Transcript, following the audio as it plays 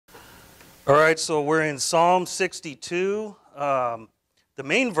All right, so we're in Psalm 62. The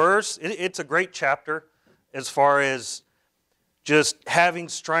main verse, it's a great chapter as far as just having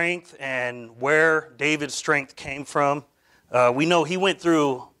strength and where David's strength came from. We know he went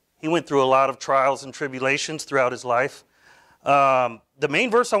through a lot of trials and tribulations throughout his life. The main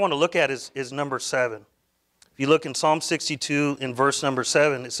verse I want to look at is number 7. If you look in Psalm 62 in verse number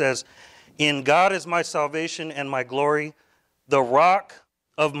 7, it says, "In God is my salvation and my glory, the rock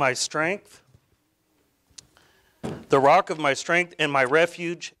of my strength. The rock of my strength and my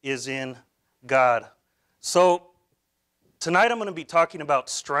refuge is in God." So tonight I'm going to be talking about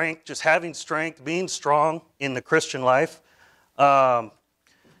strength, just having strength, being strong in the Christian life. The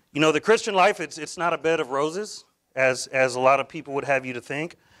Christian life, it's not a bed of roses, as a lot of people would have you to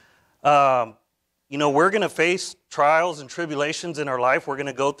think. We're going to face trials and tribulations in our life. We're going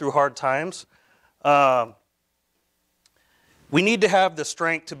to go through hard times. We need to have the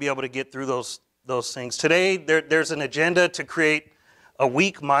strength to be able to get through those things. Today, there's an agenda to create a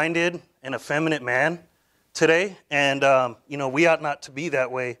weak-minded and effeminate man today, and we ought not to be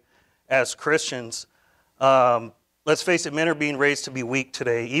that way as Christians. Let's face it, men are being raised to be weak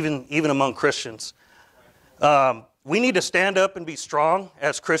today, even among Christians. We need to stand up and be strong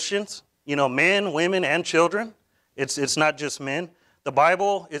as Christians. Men, women, and children. It's not just men. The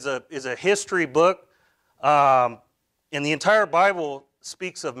Bible is a history book, and the entire Bible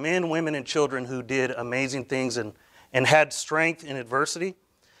speaks of men, women, and children who did amazing things and had strength in adversity.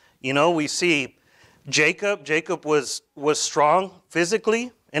 We see Jacob. Jacob was strong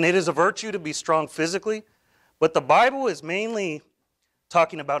physically, and it is a virtue to be strong physically. But the Bible is mainly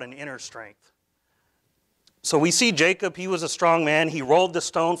talking about an inner strength. So we see Jacob, he was a strong man. He rolled the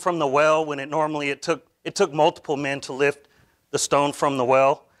stone from the well when it took multiple men to lift the stone from the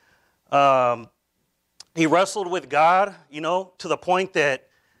well. He wrestled with God, to the point that,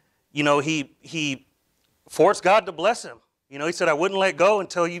 he forced God to bless him. He said, I won't let go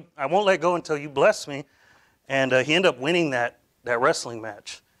until you bless me. And he ended up winning that wrestling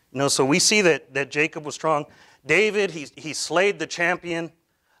match. So we see that Jacob was strong. David, he slayed the champion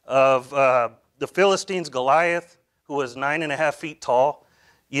of the Philistines, Goliath, who was 9.5 feet tall.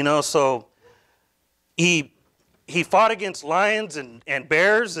 So he fought against lions and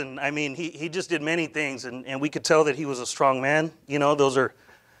bears, and he just did many things, and we could tell that he was a strong man. Those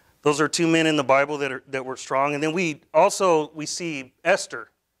are two men in the Bible that were strong. And then we see Esther,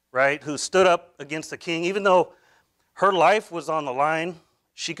 right, who stood up against the king, even though her life was on the line.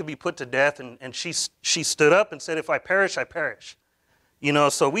 She could be put to death, and she stood up and said, "If I perish, I perish."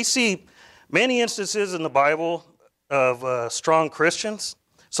 So we see many instances in the Bible of strong Christians.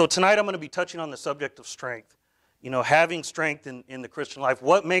 So tonight I'm going to be touching on the subject of strength. Having strength in the Christian life.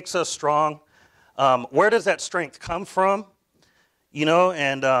 What makes us strong? Where does that strength come from?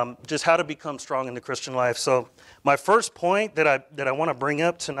 And just how to become strong in the Christian life. So my first point that I want to bring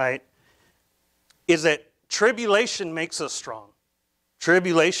up tonight is that tribulation makes us strong.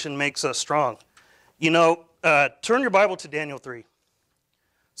 Tribulation makes us strong. Turn your Bible to Daniel 3.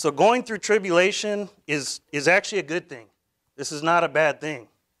 So going through tribulation is actually a good thing. This is not a bad thing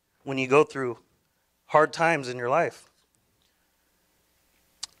when you go through hard times in your life.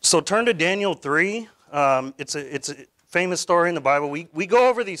 So turn to Daniel 3. It's a famous story in the Bible. We go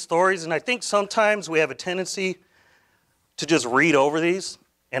over these stories, and I think sometimes we have a tendency to just read over these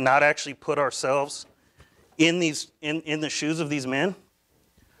and not actually put ourselves in the shoes of these men.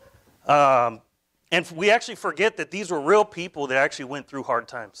 And we actually forget that these were real people that actually went through hard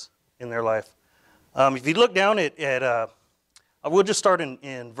times in their life. If you look down at we'll just start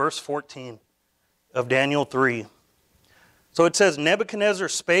in verse 14 of Daniel 3. So it says, Nebuchadnezzar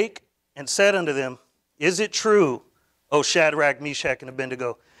spake and said unto them, Is it true, O Shadrach, Meshach, and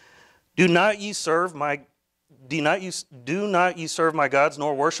Abednego? Do not ye serve my gods,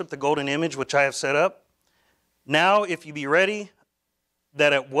 nor worship the golden image which I have set up? Now, if you be ready,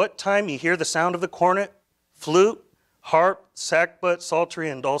 that at what time ye hear the sound of the cornet, flute, harp, sackbut, psaltery,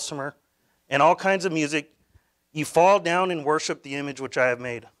 and dulcimer, and all kinds of music, ye fall down and worship the image which I have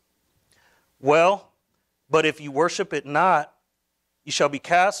made. Well, but if you worship it not, ye shall be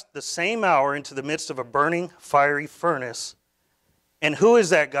cast the same hour into the midst of a burning fiery furnace. And who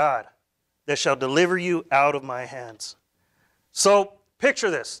is that God that shall deliver you out of my hands? So picture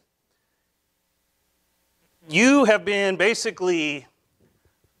this. You have been basically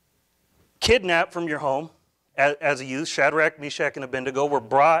kidnapped from your home as a youth. Shadrach, Meshach, and Abednego were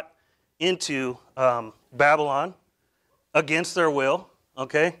brought into Babylon against their will.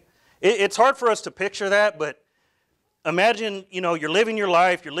 Okay, it's hard for us to picture that, but imagine, you're living your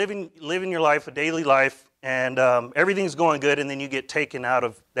life, you're living your life, a daily life, and everything's going good, and then you get taken out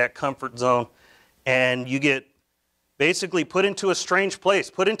of that comfort zone, and you get basically put into a strange place,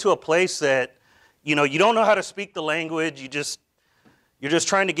 put into a place that, you don't know how to speak the language, you're just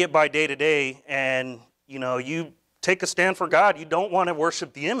trying to get by day to day, and, you take a stand for God. You don't want to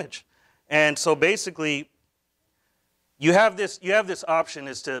worship the image. And so basically, you have this option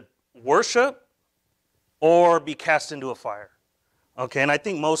is to worship or be cast into a fire. Okay, and I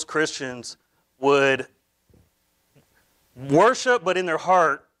think most Christians would worship, but in their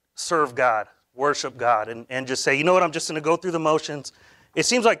heart, serve God, worship God, and just say, you know what, I'm just going to go through the motions. It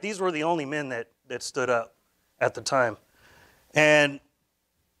seems like these were the only men that stood up at the time. And,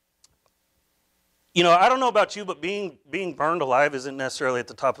 I don't know about you, but being burned alive isn't necessarily at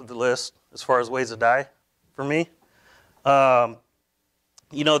the top of the list as far as ways to die for me.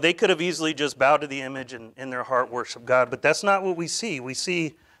 They could have easily just bowed to the image and in their heart worship God, but that's not what we see. We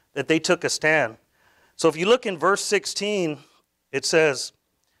see that they took a stand. So if you look in verse 16, it says,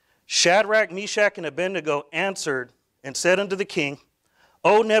 Shadrach, Meshach, and Abednego answered and said unto the king,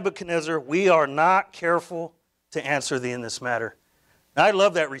 O Nebuchadnezzar, we are not careful to answer thee in this matter. Now, I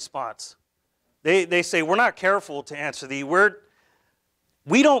love that response. They say, we're not careful to answer thee.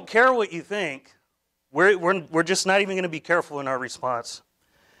 We don't care what you think. We're just not even going to be careful in our response.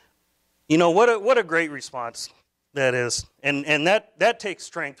 What a great response that is. And that takes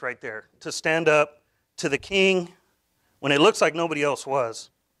strength right there, to stand up to the king when it looks like nobody else was.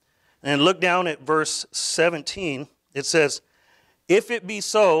 And look down at verse 17. It says, If it be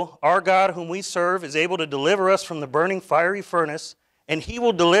so, our God whom we serve is able to deliver us from the burning fiery furnace, and he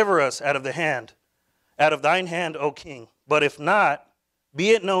will deliver us out of thine hand, O king. But if not,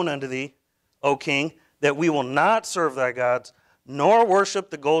 be it known unto thee, O king, that we will not serve thy gods, nor worship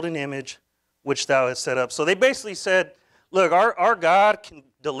the golden image which thou hast set up. So they basically said, look, our God can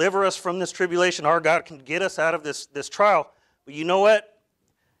deliver us from this tribulation. Our God can get us out of this trial. But you know what?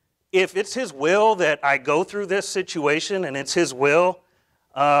 If it's his will that I go through this situation and it's his will,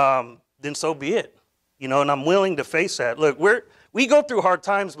 then so be it. And I'm willing to face that. Look, we go through hard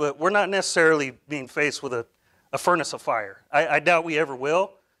times, but we're not necessarily being faced with a furnace of fire. I doubt we ever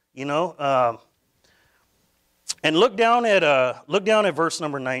will, And look down at verse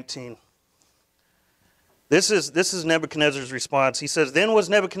number 19. This is Nebuchadnezzar's response. He says, Then was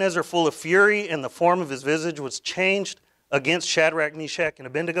Nebuchadnezzar full of fury, and the form of his visage was changed against Shadrach, Meshach, and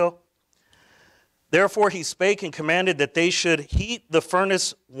Abednego. Therefore he spake and commanded that they should heat the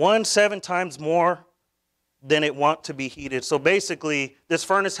furnace 7 times more than it wont to be heated. So basically, this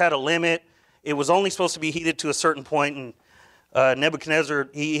furnace had a limit. It was only supposed to be heated to a certain point, and Nebuchadnezzar,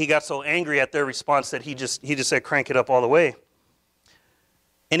 he got so angry at their response that he just said, crank it up all the way.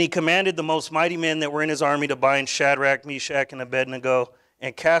 And he commanded the most mighty men that were in his army to bind Shadrach, Meshach, and Abednego,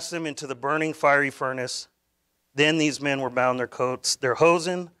 and cast them into the burning fiery furnace. Then these men were bound their coats, their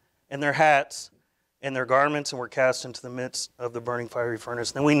hosen, and their hats, and their garments, and were cast into the midst of the burning fiery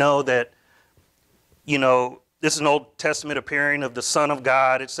furnace. Then we know that, this is an Old Testament appearing of the Son of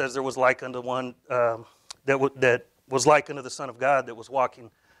God. It says there was like unto one that was like unto the Son of God that was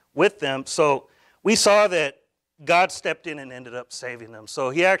walking with them. So we saw that God stepped in and ended up saving them. So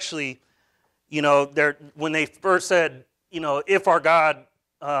he actually, when they first said, if our God,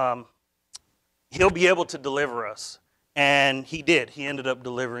 he'll be able to deliver us. And he did. He ended up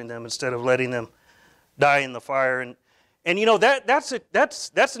delivering them instead of letting them die in the fire. And that's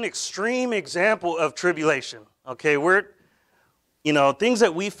an extreme example of tribulation. Okay, things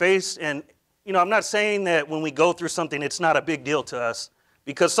that we face, and I'm not saying that when we go through something, it's not a big deal to us,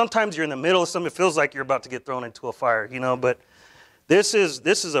 because sometimes you're in the middle of something, it feels like you're about to get thrown into a fire, but this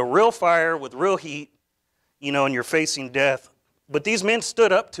is a real fire with real heat, and you're facing death. But these men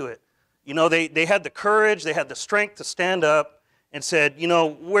stood up to it. They had the courage, they had the strength to stand up and said,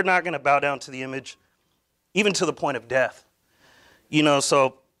 we're not going to bow down to the image, even to the point of death.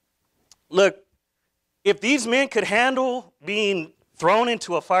 So look, if these men could handle being thrown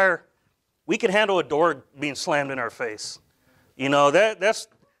into a fire, we could handle a door being slammed in our face.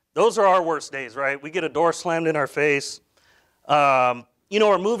 Those are our worst days, right? We get a door slammed in our face. Or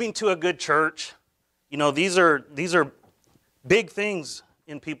moving to a good church. These are big things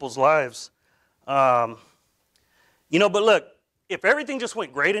in people's lives. But look, if everything just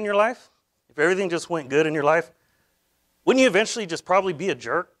went great in your life, if everything just went good in your life, wouldn't you eventually just probably be a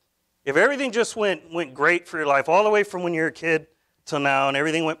jerk? If everything just went great for your life, all the way from when you were a kid till now, and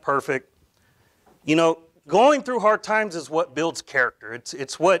everything went perfect, going through hard times is what builds character.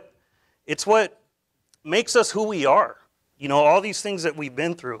 It's what makes us who we are. All these things that we've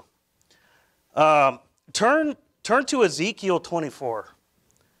been through. Turn turn to Ezekiel 24.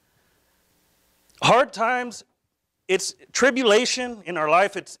 Hard times, it's tribulation in our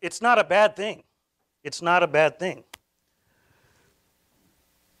life. It's not a bad thing. It's not a bad thing.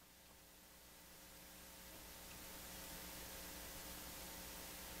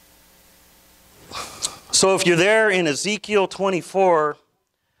 So if you're there in Ezekiel 24,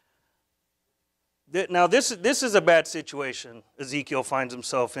 now this is a bad situation Ezekiel finds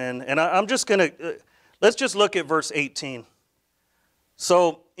himself in. And I'm just going to, let's just look at verse 18.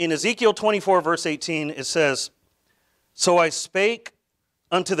 So in Ezekiel 24, verse 18, it says, "So I spake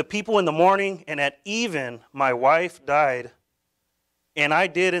unto the people in the morning, and at even my wife died, and I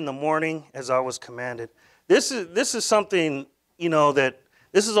did in the morning as I was commanded." This is something, that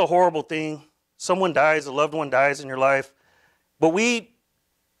this is a horrible thing. Someone dies, a loved one dies in your life. But we,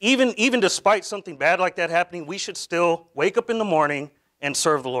 even despite something bad like that happening, we should still wake up in the morning and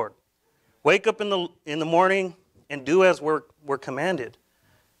serve the Lord. Wake up in the morning and do as we're commanded.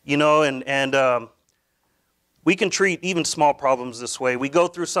 And we can treat even small problems this way. We go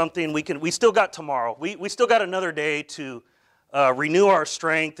through something, we still got tomorrow. We still got another day to renew our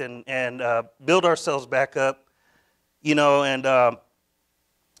strength and build ourselves back up. He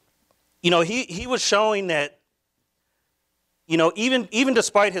was showing that, even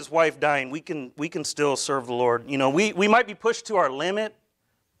despite his wife dying, we can still serve the Lord. We might be pushed to our limit,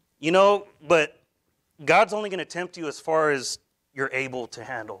 but God's only going to tempt you as far as you're able to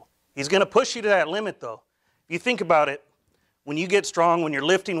handle. He's going to push you to that limit, though. If you think about it, when you get strong, when you're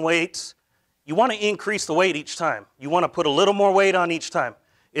lifting weights, you want to increase the weight each time. You want to put a little more weight on each time.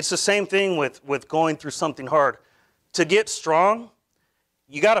 It's the same thing with going through something hard. To get strong,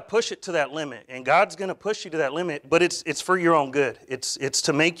 you got to push it to that limit, and God's going to push you to that limit, but it's for your own good. It's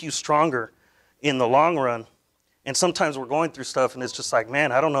to make you stronger in the long run. And sometimes we're going through stuff, and it's just like,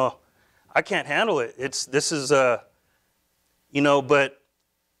 man, I don't know, I can't handle it. But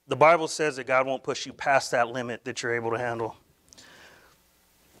the Bible says that God won't push you past that limit that you're able to handle.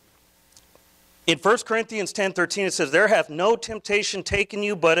 In 1 Corinthians 10:13, it says, "There hath no temptation taken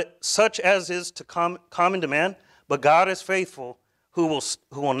you, but such as is to common to man. But God is faithful, who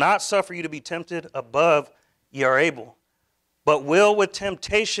will not suffer you to be tempted above ye are able, but will with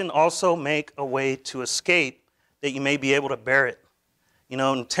temptation also make a way to escape, that you may be able to bear it."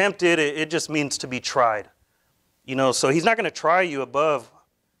 And tempted, it just means to be tried. So he's not going to try you above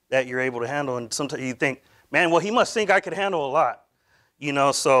that you're able to handle. And sometimes you think, man, well, he must think I could handle a lot.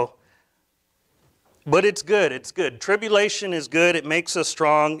 But it's good. It's good. Tribulation is good. It makes us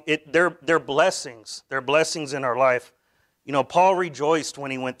strong. They're blessings. They're blessings in our life. Paul rejoiced when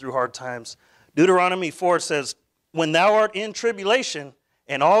he went through hard times. Deuteronomy 4 says, "When thou art in tribulation,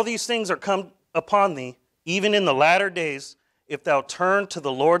 and all these things are come upon thee, even in the latter days, if thou turn to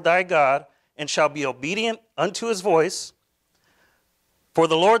the Lord thy God, and shall be obedient unto his voice, for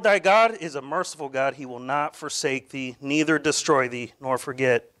the Lord thy God is a merciful God. He will not forsake thee, neither destroy thee, nor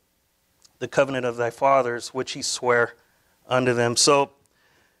forget the covenant of thy fathers, which he sware unto them." So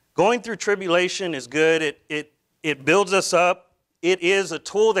going through tribulation is good. It builds us up. It is a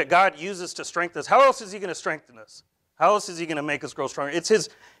tool that God uses to strengthen us. How else is he going to strengthen us? How else is he going to make us grow stronger? It's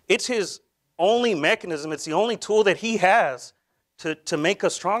his only mechanism. It's the only tool that he has to make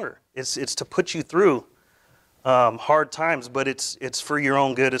us stronger. It's to put you through hard times, but it's for your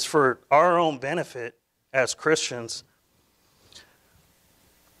own good. It's for our own benefit as Christians.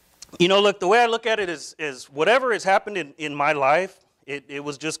 Look, the way I look at it is whatever has happened in my life, it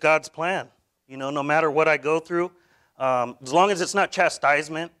was just God's plan. No matter what I go through, as long as it's not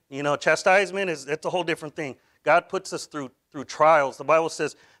chastisement. Chastisement that's a whole different thing. God puts us through trials. The Bible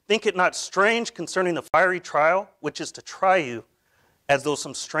says, "Think it not strange concerning the fiery trial, which is to try you, as though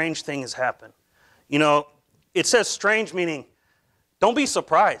some strange thing has happened." It says strange, meaning don't be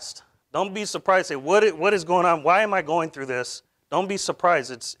surprised. Don't be surprised. Say, what is going on? Why am I going through this? Don't be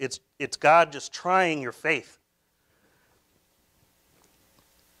surprised. It's God just trying your faith.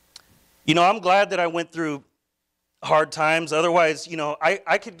 I'm glad that I went through hard times. Otherwise,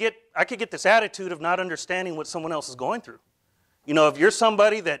 I could get this attitude of not understanding what someone else is going through. If you're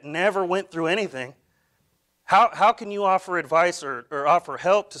somebody that never went through anything, how can you offer advice or offer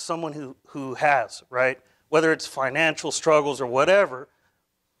help to someone who has, right? Whether it's financial struggles or whatever,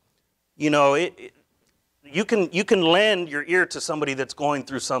 you can lend your ear to somebody that's going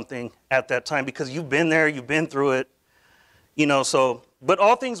through something at that time because you've been there, you've been through it, but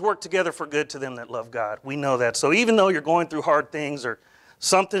all things work together for good to them that love God. We know that. So even though you're going through hard things or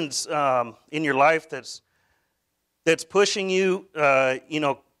something's in your life that's pushing you,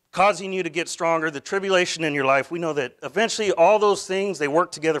 causing you to get stronger, the tribulation in your life, we know that eventually all those things, they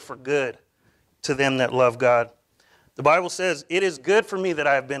work together for good to them that love God. The Bible says, it is good for me that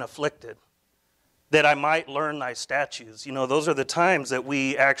I have been afflicted, that I might learn thy statutes. You know, those are the times that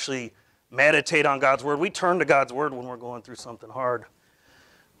we actually meditate on God's word. We turn to God's word when we're going through something hard.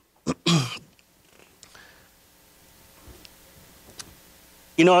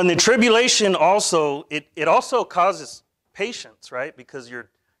 You know, and the tribulation also, it also causes patience, right? Because you're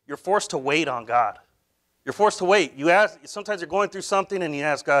forced to wait on God. You're forced to wait. Sometimes you're going through something and you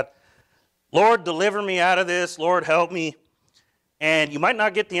ask God, Lord, deliver me out of this. Lord, help me. And you might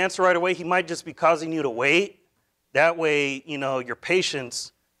not get the answer right away. He might just be causing you to wait. That way, you know, your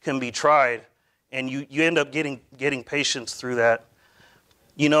patience can be tried. And you end up getting patience through that.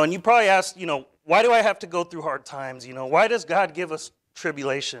 You know, and you probably ask, you know, why do I have to go through hard times? You know, why does God give us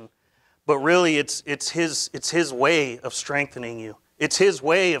tribulation? But really, it's his way of strengthening you. It's his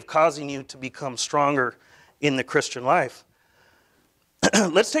way of causing you to become stronger in the Christian life.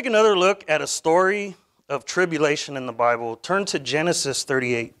 Let's take another look at a story of tribulation in the Bible. Turn to Genesis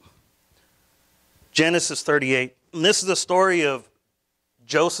 38. Genesis 38. And this is the story of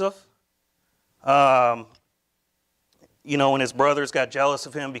Joseph. You know, when his brothers got jealous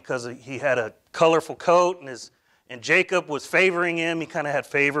of him because he had a colorful coat and Jacob was favoring him. He kind of had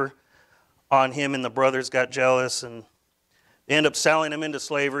favor on him, and the brothers got jealous and they end up selling him into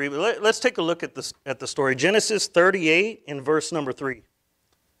slavery. But let's take a look at the story. Genesis 38 in verse number 3.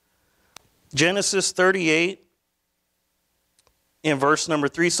 Genesis 38 in verse number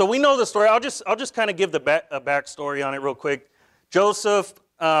 3. So we know the story. I'll just kind of give a backstory on it real quick. Joseph,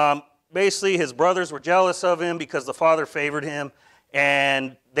 basically his brothers were jealous of him because the father favored him,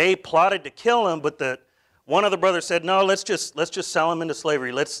 and they plotted to kill him. But one of the brothers said, "No, let's just sell him into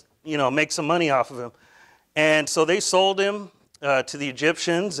slavery. Let's make some money off of him." And so they sold him to the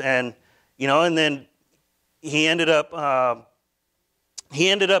Egyptians, and and then he ended up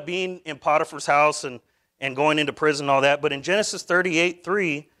being in Potiphar's house and going into prison and all that. But in Genesis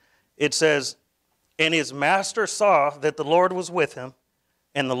 38:3, it says, "And his master saw that the Lord was with him,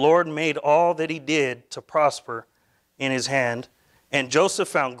 and the Lord made all that he did to prosper in his hand. And Joseph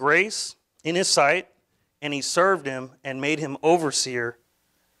found grace in his sight, and he served him and made him overseer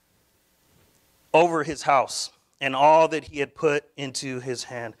over his house and all that he had put into his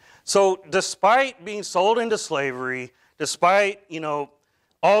hand." So despite being sold into slavery, despite,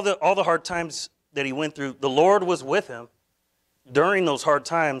 all the hard times that he went through, the Lord was with him during those hard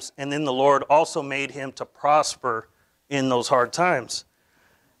times, and then the Lord also made him to prosper in those hard times.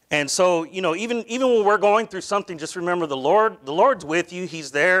 And so, even when we're going through something, just remember the Lord's with you.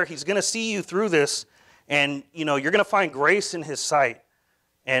 He's there. He's going to see you through this, and you're going to find grace in his sight,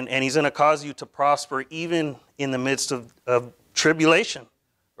 and he's going to cause you to prosper even in the midst of tribulation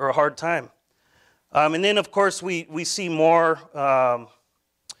or a hard time. And then, of course, we see more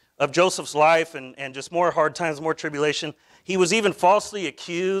of Joseph's life and just more hard times, more tribulation. He was even falsely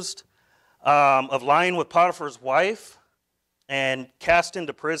accused of lying with Potiphar's wife and cast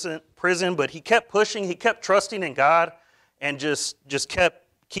into prison, but he kept pushing, he kept trusting in God, and just kept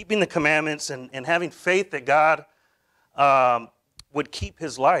keeping the commandments and having faith that God would keep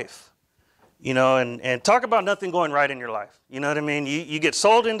his life. And talk about nothing going right in your life. You know what I mean? You get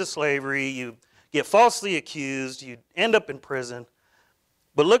sold into slavery, you get falsely accused, you end up in prison.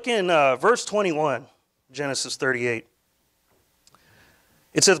 But look in verse 21, Genesis 38.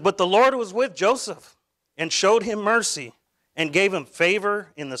 It says, "But the Lord was with Joseph and showed him mercy and gave him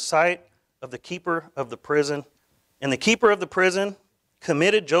favor in the sight of the keeper of the prison. And the keeper of the prison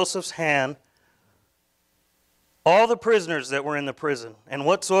committed Joseph's hand all the prisoners that were in the prison. And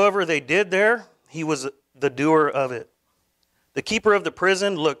whatsoever they did there, he was the doer of it. The keeper of the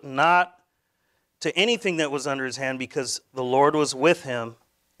prison looked not to anything that was under his hand, because the Lord was with him,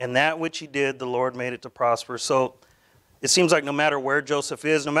 and that which he did, the Lord made it to prosper." So it seems like no matter where Joseph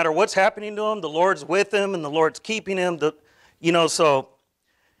is, no matter what's happening to him, the Lord's with him and the Lord's keeping him. So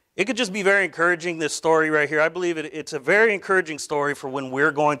it could just be very encouraging, this story right here. I believe it's a very encouraging story for when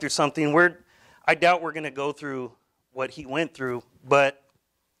we're going through something. I doubt we're going to go through what he went through, but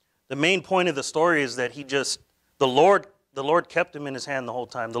the main point of the story is that the Lord kept him in his hand the whole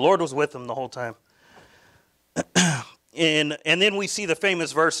time. The Lord was with him the whole time. And then we see the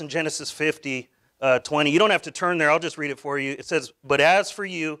famous verse in Genesis 50:20. You don't have to turn there. I'll just read it for you. It says, "But as for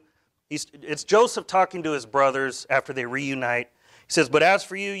you," it's Joseph talking to his brothers after they reunite. He says, "But as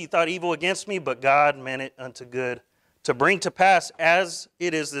for you, you thought evil against me, but God meant it unto good, to bring to pass as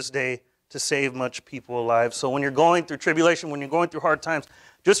it is this day, to save much people alive." So when you're going through tribulation, when you're going through hard times,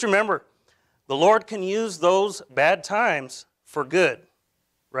 just remember, the Lord can use those bad times for good,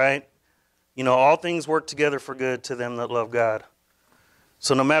 right? All things work together for good to them that love God.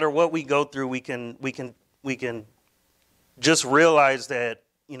 So no matter what we go through, we can just realize that,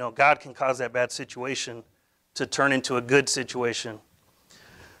 God can cause that bad situation to turn into a good situation.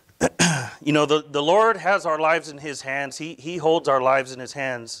 The Lord has our lives in his hands. He holds our lives in his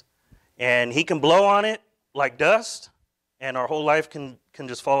hands. And he can blow on it like dust, and our whole life can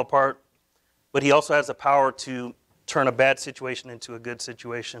just fall apart. But he also has the power to turn a bad situation into a good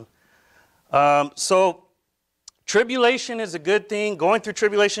situation. So tribulation is a good thing. Going through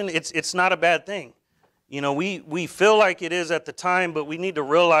tribulation, it's not a bad thing. We feel like it is at the time, but we need to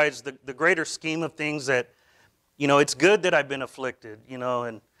realize the greater scheme of things that, it's good that I've been afflicted,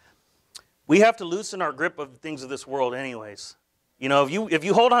 and we have to loosen our grip of the things of this world anyways. If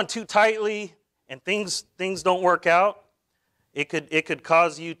you hold on too tightly and things don't work out, it could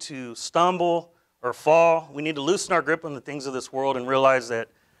cause you to stumble or fall. We need to loosen our grip on the things of this world and realize that,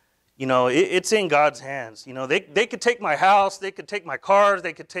 it's in God's hands. They could take my house, they could take my cars,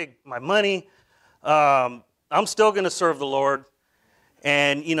 they could take my money. I'm still going to serve the Lord.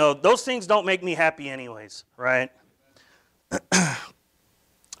 And, those things don't make me happy anyways, right?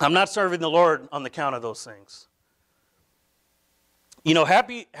 I'm not serving the Lord on the count of those things.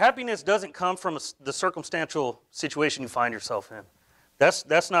 Happiness doesn't come from the circumstantial situation you find yourself in.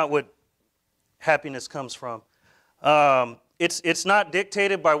 That's not what happiness comes from. It's not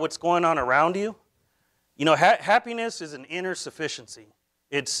dictated by what's going on around you. Happiness is an inner sufficiency.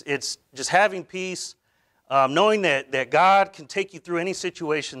 It's just having peace, knowing that God can take you through any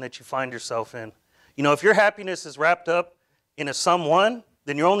situation that you find yourself in. If your happiness is wrapped up in a someone,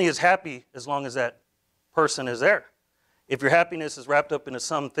 then you're only as happy as long as that person is there. If your happiness is wrapped up in a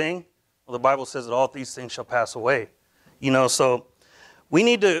something, well, the Bible says that all these things shall pass away. So we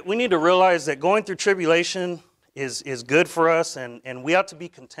need to realize that going through tribulation is good for us, and we ought to be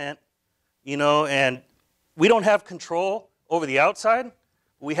content, and we don't have control over the outside,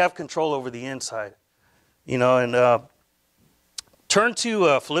 we have control over the inside, and turn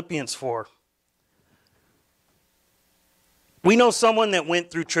to Philippians 4. We know someone that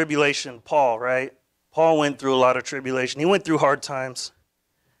went through tribulation, Paul, right? Paul went through a lot of tribulation. He went through hard times.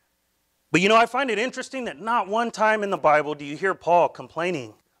 But I find it interesting that not one time in the Bible do you hear Paul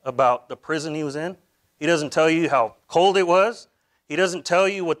complaining about the prison he was in. He doesn't tell you how cold it was. He doesn't tell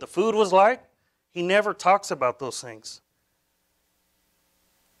you what the food was like. He never talks about those things.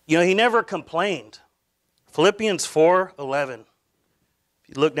 He never complained. Philippians 4:11.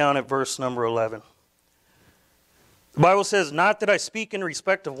 If you look down at verse number 11. The Bible says, "Not that I speak in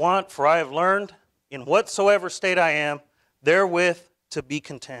respect of want, for I have learned in whatsoever state I am, therewith to be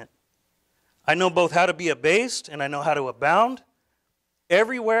content. I know both how to be abased and I know how to abound.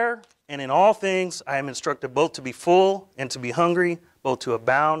 Everywhere and in all things I am instructed both to be full and to be hungry, both to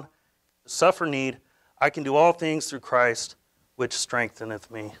abound, to suffer need. I can do all things through Christ, which strengtheneth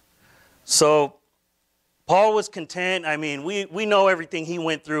me." So Paul was content. We know everything he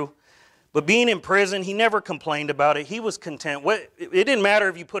went through. But being in prison, he never complained about it. He was content. It didn't matter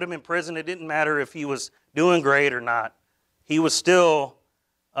if you put him in prison. It didn't matter if he was doing great or not. He was still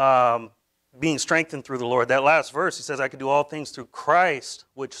being strengthened through the Lord. That last verse, he says, "I can do all things through Christ,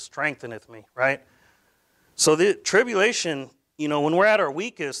 which strengtheneth me," right? So the tribulation, when we're at our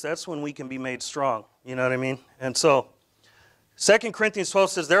weakest, that's when we can be made strong. You know what I mean? And so 2 Corinthians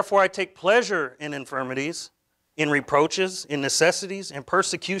 12 says, "Therefore I take pleasure in infirmities, in reproaches, in necessities, in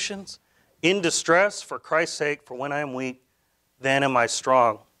persecutions, in distress for Christ's sake, for when I am weak, then am I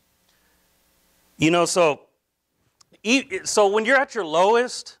strong." So when you're at your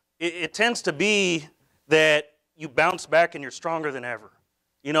lowest, it tends to be that you bounce back and you're stronger than ever.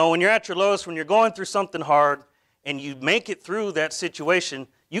 When you're at your lowest, when you're going through something hard and you make it through that situation,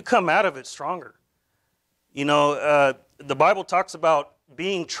 you come out of it stronger. The Bible talks about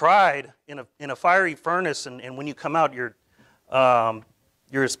being tried in a fiery furnace, and when you come out, you're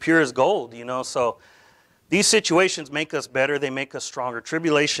as pure as gold, So these situations make us better. They make us stronger.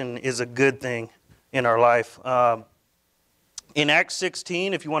 Tribulation is a good thing in our life. In Acts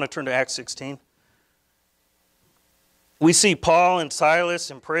 16, if you want to turn to Acts 16, we see Paul and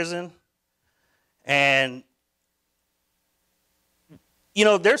Silas in prison. And,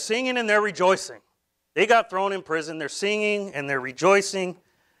 they're singing and they're rejoicing. They got thrown in prison. They're singing and they're rejoicing.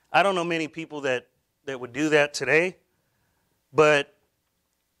 I don't know many people that would do that today. But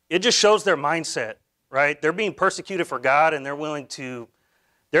it just shows their mindset, right? They're being persecuted for God and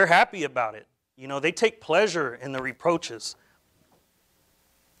they're happy about it. They take pleasure in the reproaches.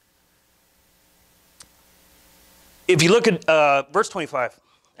 If you look at verse 25,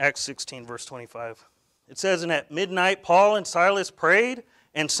 Acts 16, verse 25, it says, "And at midnight Paul and Silas prayed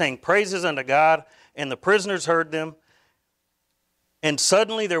and sang praises unto God, and the prisoners heard them. And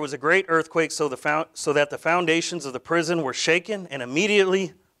suddenly there was a great earthquake, so that the foundations of the prison were shaken, and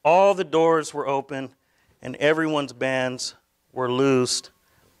immediately all the doors were open, and everyone's bands were loosed.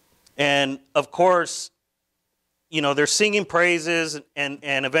 And of course, they're singing praises, and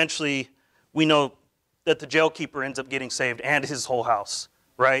eventually we know that the jailkeeper ends up getting saved and his whole house,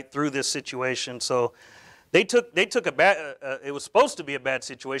 right, through this situation. So they took a bad, it was supposed to be a bad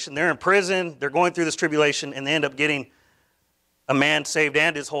situation. They're in prison, they're going through this tribulation, and they end up getting a man saved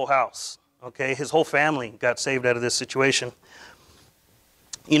and his whole house, okay? His whole family got saved out of this situation.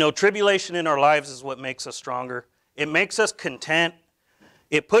 Tribulation in our lives is what makes us stronger. It makes us content.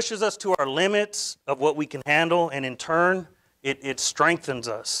 It pushes us to our limits of what we can handle, and in turn, it strengthens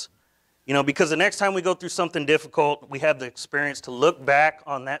us. Because the next time we go through something difficult, we have the experience to look back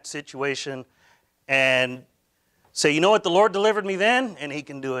on that situation and say, you know what, the Lord delivered me then, and He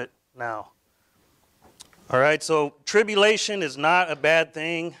can do it now. All right, so tribulation is not a bad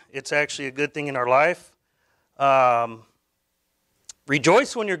thing. It's actually a good thing in our life.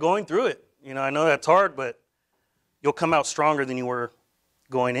 Rejoice when you're going through it. I know that's hard, but you'll come out stronger than you were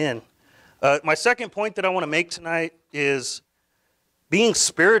going in. My second point that I want to make tonight is being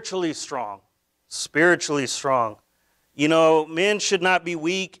spiritually strong. Spiritually strong. Men should not be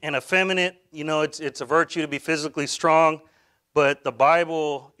weak and effeminate. It's a virtue to be physically strong. But the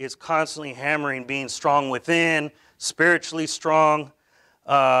Bible is constantly hammering being strong within, spiritually strong.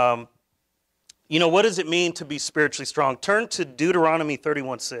 What does it mean to be spiritually strong? Turn to Deuteronomy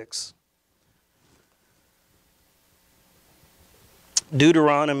 31:6.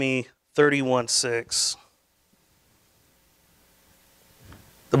 Deuteronomy 31:6.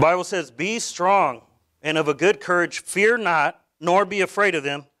 The Bible says, "Be strong and of a good courage, fear not, nor be afraid of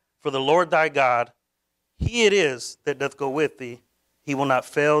them, for the Lord thy God, He it is that doth go with thee. He will not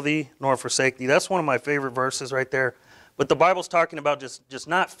fail thee, nor forsake thee." That's one of my favorite verses right there. But the Bible's talking about just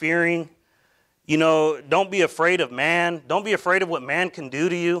not fearing. Don't be afraid of man. Don't be afraid of what man can do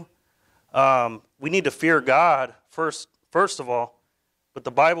to you. We need to fear God first of all. But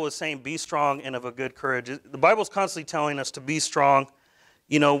the Bible is saying be strong and of a good courage. The Bible's constantly telling us to be strong.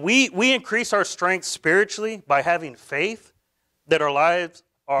 We increase our strength spiritually by having faith that our lives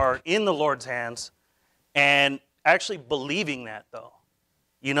are in the Lord's hands. And actually believing that, though.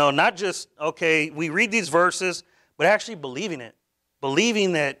 Not just, okay, we read these verses, but actually believing it.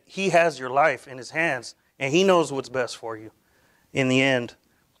 Believing that He has your life in His hands, and He knows what's best for you in the end.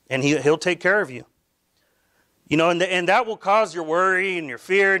 And He'll take care of you. And that will cause your worry and your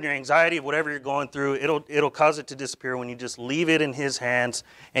fear and your anxiety of whatever you're going through. It'll cause it to disappear when you just leave it in His hands,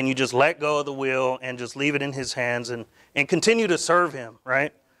 and you just let go of the wheel and just leave it in His hands and continue to serve Him,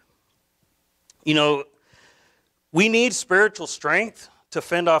 right? We need spiritual strength to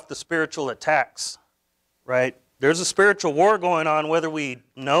fend off the spiritual attacks, right? There's a spiritual war going on, whether we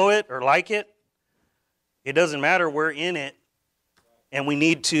know it or like it. It doesn't matter, we're in it, and we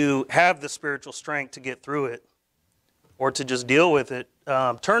need to have the spiritual strength to get through it or to just deal with it.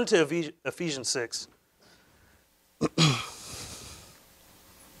 Turn to Ephesians 6.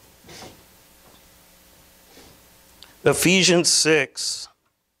 Ephesians 6.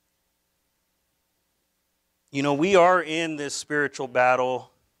 We are in this spiritual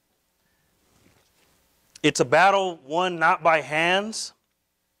battle. It's a battle won not by hands,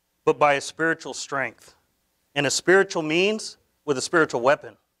 but by a spiritual strength. And a spiritual means with a spiritual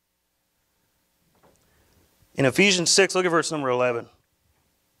weapon. In Ephesians 6, look at verse number 11.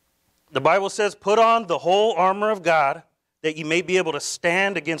 The Bible says, "Put on the whole armor of God, that ye may be able to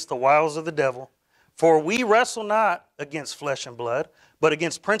stand against the wiles of the devil. For we wrestle not against flesh and blood, but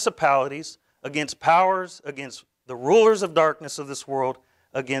against principalities, against powers, against the rulers of darkness of this world,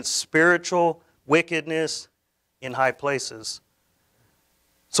 against spiritual wickedness in high places."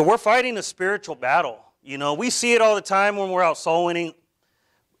 So we're fighting a spiritual battle. We see it all the time when we're out soul winning.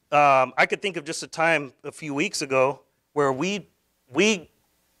 I could think of just a time a few weeks ago where we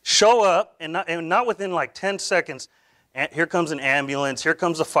show up and not within like 10 seconds, here comes an ambulance, here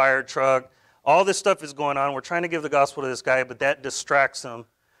comes a fire truck, all this stuff is going on. We're trying to give the gospel to this guy, but that distracts him.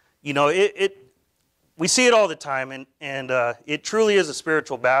 We see it all the time, and it truly is a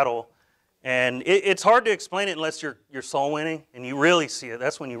spiritual battle. And it's hard to explain it unless you're soul winning and you really see it.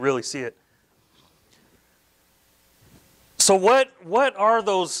 That's when you really see it. So what are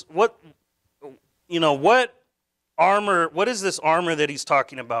those, what armor, what is this armor that he's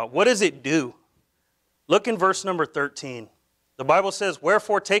talking about? What does it do? Look in verse number 13. The Bible says,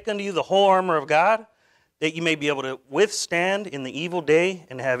 "Wherefore take unto you the whole armor of God, that you may be able to withstand in the evil day,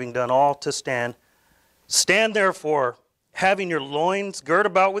 and having done all to stand. Stand therefore, having your loins girt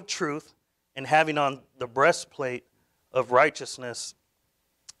about with truth, and having on the breastplate of righteousness.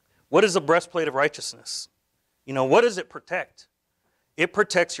 What is the breastplate of righteousness? You know, what does it protect? It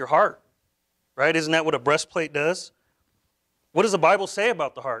protects your heart, right? Isn't that what a breastplate does? What does the Bible say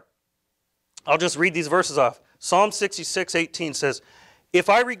about the heart? I'll just read these verses off. Psalm 66:18 says, if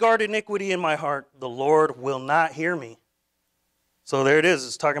I regard iniquity in my heart, the Lord will not hear me. So there it is.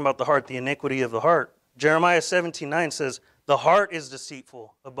 It's talking about the heart, the iniquity of the heart. Jeremiah 17:9 says, the heart is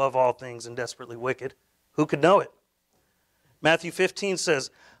deceitful above all things and desperately wicked. Who could know it? Matthew 15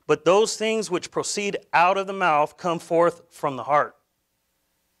 says, but those things which proceed out of the mouth come forth from the heart,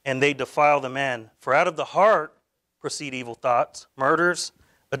 and they defile the man. For out of the heart proceed evil thoughts, murders,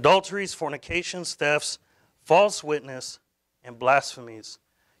 adulteries, fornications, thefts, false witness, and blasphemies.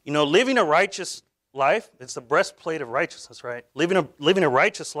 You know, living a righteous life, it's the breastplate of righteousness, right? Living a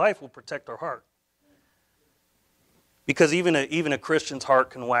righteous life will protect our heart. Because even a Christian's heart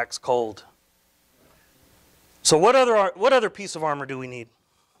can wax cold. So what other piece of armor do we need?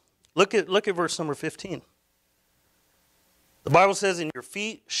 Look at verse number 15. The Bible says, in your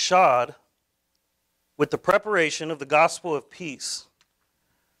feet shod with the preparation of the gospel of peace.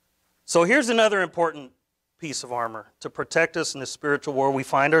 So here's another important piece of armor to protect us in the spiritual war we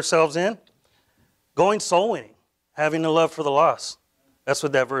find ourselves in. Going soul winning, having a love for the lost. That's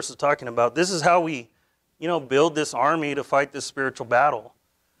what that verse is talking about. This is how we, build this army to fight this spiritual battle.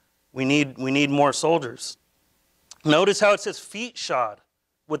 We need more soldiers. Notice how it says feet shod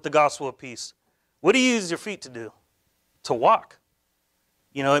with the gospel of peace. What do you use your feet to do? To walk.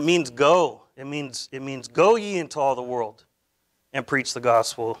 It means go. It means go ye into all the world and preach the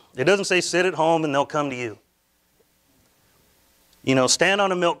gospel. It doesn't say sit at home and they'll come to you. Stand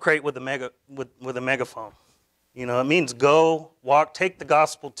on a milk crate with a megaphone. It means go, walk, take the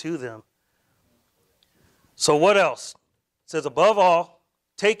gospel to them. So what else? It says above all,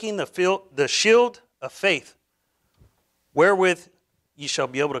 taking the shield of faith, wherewith ye shall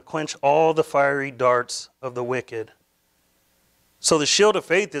be able to quench all the fiery darts of the wicked. So the shield of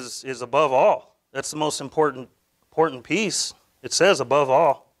faith is above all. That's the most important piece. It says above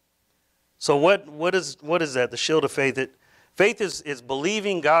all. So what is that? The shield of faith. Faith is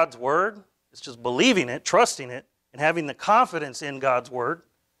believing God's word. It's just believing it, trusting it, and having the confidence in God's word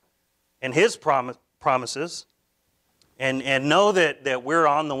and his promises, and know that we're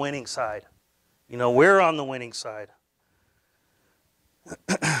on the winning side. We're on the winning side.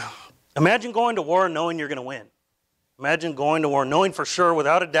 Imagine going to war knowing you're going to win. Imagine going to war knowing for sure,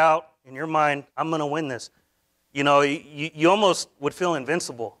 without a doubt in your mind, I'm going to win this. You almost would feel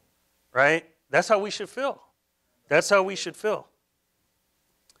invincible, right? That's how we should feel. That's how we should feel.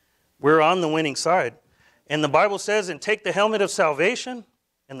 We're on the winning side. And the Bible says, and take the helmet of salvation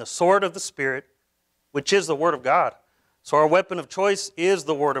and the sword of the Spirit, which is the Word of God. So our weapon of choice is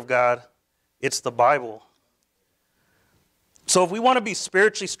the Word of God. It's the Bible. So if we want to be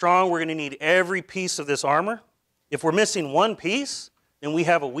spiritually strong, we're going to need every piece of this armor. If we're missing one piece, then we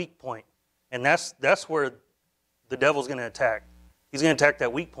have a weak point. And that's where the devil's going to attack. He's going to attack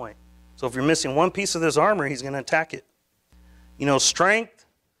that weak point. So if you're missing one piece of this armor, he's going to attack it. Strength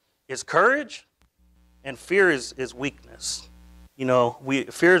is courage, and fear is weakness.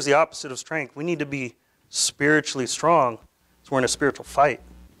 Fear is the opposite of strength. We need to be spiritually strong, so we're in a spiritual fight.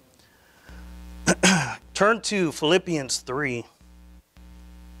 Turn to Philippians 3.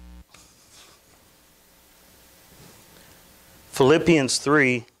 Philippians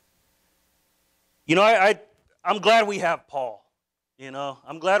 3. I'm glad we have Paul.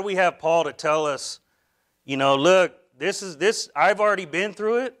 I'm glad we have Paul to tell us, look, this, I've already been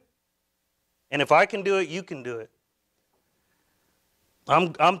through it. And if I can do it, you can do it.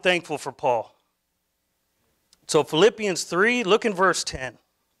 I'm thankful for Paul. So Philippians 3, look in verse 10.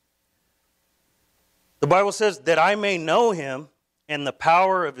 The Bible says, that I may know him and the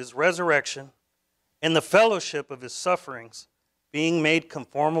power of his resurrection and the fellowship of his sufferings, being made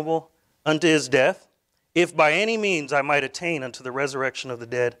conformable unto his death, if by any means I might attain unto the resurrection of the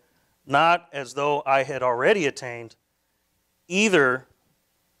dead, not as though I had already attained, either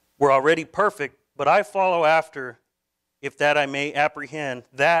were already perfect, but I follow after, if that I may apprehend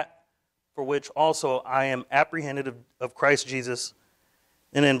that for which also I am apprehended of Christ Jesus.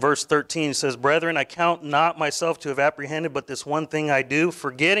 And in verse 13 it says, brethren, I count not myself to have apprehended, but this one thing I do,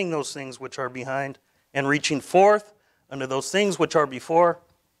 forgetting those things which are behind, and reaching forth unto those things which are before.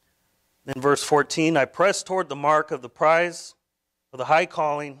 In verse 14, I press toward the mark of the prize of the high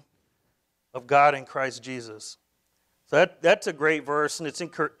calling of God in Christ Jesus. So that's a great verse, and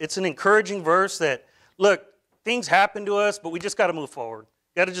it's an encouraging verse that, look, things happen to us, but we just got to move forward.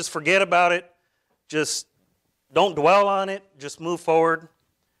 Got to just forget about it. Just don't dwell on it. Just move forward.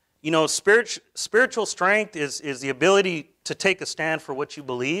 You know, spiritual strength is the ability to take a stand for what you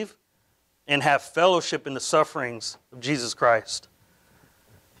believe and have fellowship in the sufferings of Jesus Christ.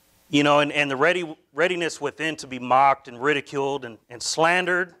 You know, and the readiness within to be mocked and ridiculed and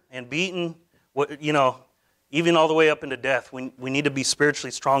slandered and beaten, you know, even all the way up into death. We need to be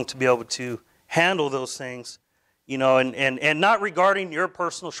spiritually strong to be able to handle those things, you know, and not regarding your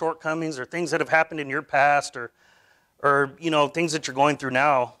personal shortcomings or things that have happened in your past or you know, things that you're going through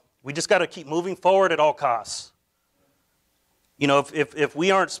now. We just got to keep moving forward at all costs. You know, if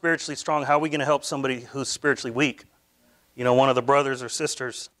we aren't spiritually strong, how are we going to help somebody who's spiritually weak? You know, one of the brothers or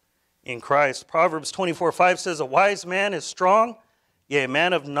sisters in Christ. Proverbs 24:5 says, "A wise man is strong, yea, a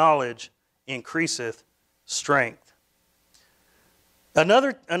man of knowledge increaseth strength."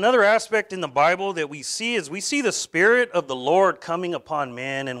 Another aspect in the Bible that we see is we see the Spirit of the Lord coming upon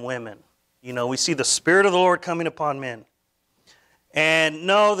men and women. You know, we see the Spirit of the Lord coming upon men. And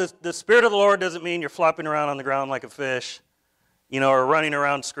no, the Spirit of the Lord doesn't mean you're flopping around on the ground like a fish, you know, or running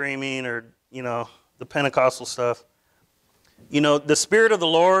around screaming or, you know, the Pentecostal stuff. You know, the Spirit of the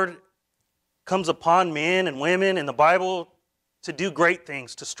Lord comes upon men and women in the Bible to do great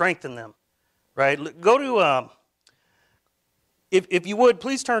things, to strengthen them, right? Go to, if you would,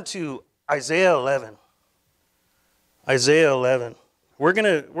 please turn to Isaiah 11. Isaiah 11. We're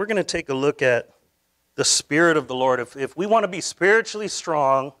gonna take a look at the Spirit of the Lord. If we want to be spiritually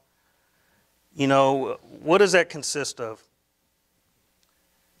strong, you know, what does that consist of?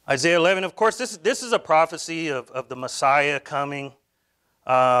 Isaiah 11, of course, this is a prophecy of the Messiah coming,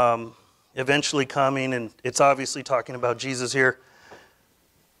 eventually coming, and it's obviously talking about Jesus here.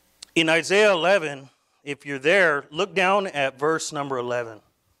 In Isaiah 11, if you're there, look down at verse number 11.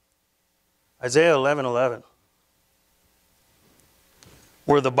 Isaiah 11:11,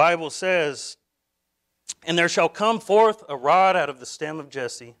 where the Bible says, "And there shall come forth a rod out of the stem of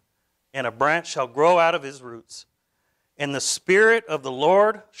Jesse, and a branch shall grow out of his roots. And the Spirit of the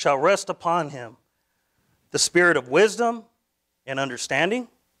Lord shall rest upon him, the Spirit of wisdom and understanding,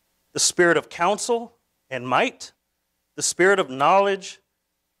 the Spirit of counsel and might, the Spirit of knowledge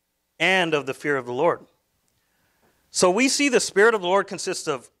and of the fear of the Lord." So we see the Spirit of the Lord consists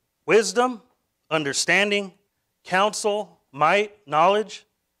of wisdom, understanding, counsel, might, knowledge,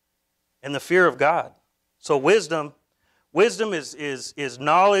 and the fear of God. So wisdom is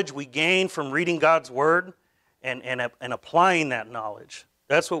knowledge we gain from reading God's Word and applying that knowledge.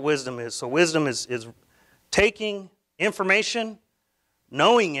 That's what wisdom is. So wisdom is taking information,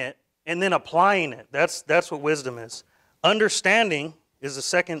 knowing it, and then applying it. That's what wisdom is. Understanding is the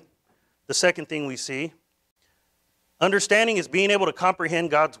second thing we see. Understanding is being able to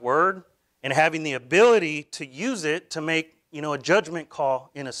comprehend God's Word and having the ability to use it to make, you know, a judgment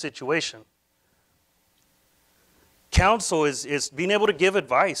call in a situation. Counsel is being able to give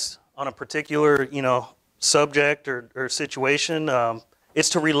advice on a particular, you know, subject or situation. It's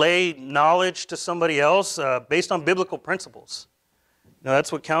to relay knowledge to somebody else based on biblical principles. Now,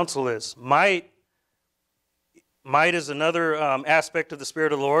 that's what counsel is. Might is another aspect of the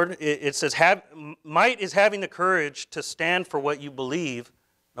Spirit of the Lord. It says might is having the courage to stand for what you believe,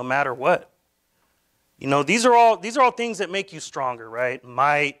 no matter what. You know, these are all things that make you stronger, right?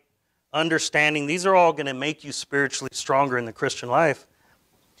 Might, understanding, these are all going to make you spiritually stronger in the Christian life.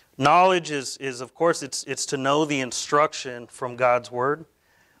 Knowledge is of course, it's to know the instruction from God's Word.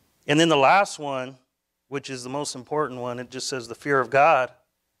 And then the last one, which is the most important one, it just says the fear of God,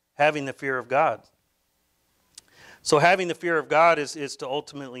 having the fear of God. So having the fear of God is to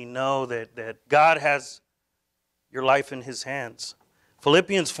ultimately know that God has your life in His hands.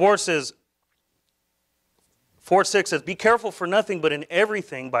 Philippians 4:6 says, "Be careful for nothing, but in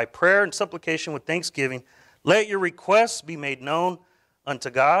everything, by prayer and supplication with thanksgiving, let your requests be made known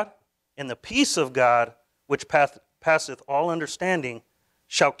unto God, and the peace of God, which passeth all understanding,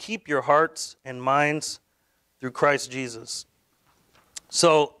 shall keep your hearts and minds through Christ Jesus."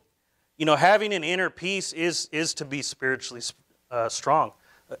 So, you know, having an inner peace is to be spiritually strong.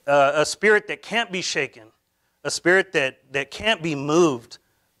 A spirit that can't be shaken. A spirit that can't be moved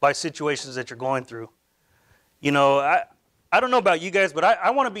by situations that you're going through. You know, I don't know about you guys, but I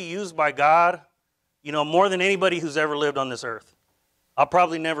want to be used by God, you know, more than anybody who's ever lived on this earth. I'll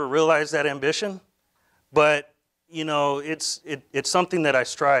probably never realize that ambition, but, you know, it's something that I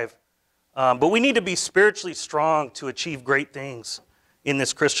strive. But we need to be spiritually strong to achieve great things in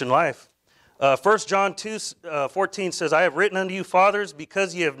this Christian life. 1 John 2:14 says, "I have written unto you, fathers,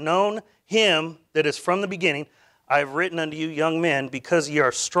 because ye have known him that is from the beginning. I have written unto you, young men, because ye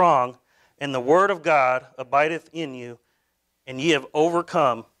are strong, and the word of God abideth in you, and ye have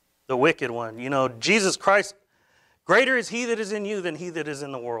overcome the wicked one." You know, Jesus Christ Greater is he that is in you than he that is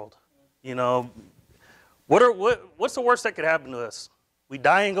in the world. You know, what's the worst that could happen to us? We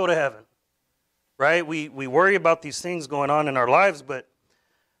die and go to heaven, right? We worry about these things going on in our lives, but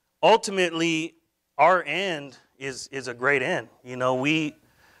ultimately our end is a great end. You know,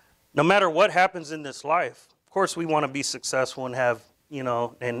 no matter what happens in this life, of course we want to be successful and have, you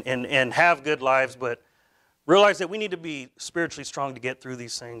know, and have good lives, but realize that we need to be spiritually strong to get through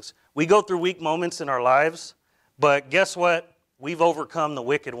these things. We go through weak moments in our lives, but guess what? We've overcome the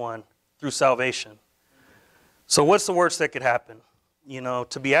wicked one through salvation. So what's the worst that could happen? You know,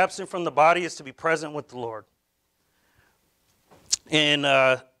 to be absent from the body is to be present with the Lord. And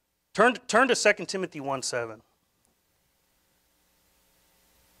turn to 2 Timothy 1:7.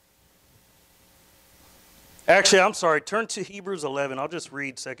 Actually, I'm sorry. Turn to Hebrews 11. I'll just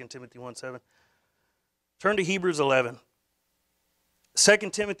read 2 Timothy 1:7. Turn to Hebrews 11.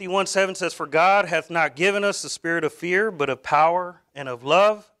 2 Timothy 1:7 says, "For God hath not given us the spirit of fear, but of power and of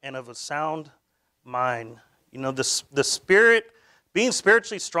love and of a sound mind." You know, the spirit, being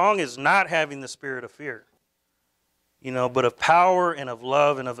spiritually strong is not having the spirit of fear, you know, but of power and of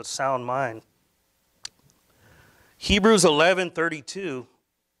love and of a sound mind. Hebrews 11:32.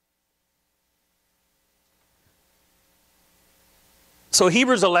 So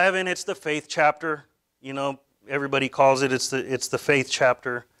Hebrews 11, it's the faith chapter. You know, everybody calls it. It's the faith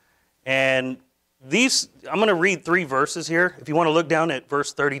chapter. And these, I'm going to read 3 verses here. If you want to look down at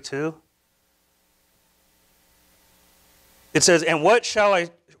verse 32. It says, "And what shall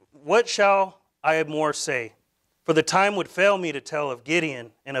I more say? For the time would fail me to tell of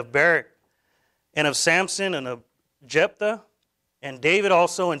Gideon and of Barak and of Samson and of Jephthah and David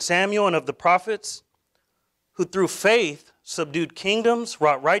also and Samuel and of the prophets, who through faith subdued kingdoms,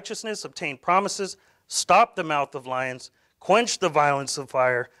 wrought righteousness, obtained promises, stopped the mouth of lions, quenched the violence of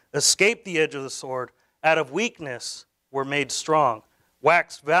fire, escaped the edge of the sword, out of weakness were made strong,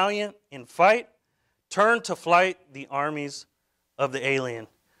 waxed valiant in fight, turned to flight the armies of the alien."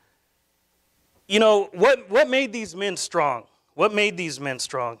 You know, what made these men strong? What made these men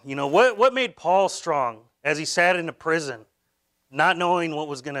strong? You know, what made Paul strong as he sat in a prison, not knowing what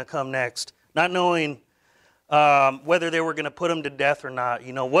was going to come next, not knowing whether they were going to put him to death or not?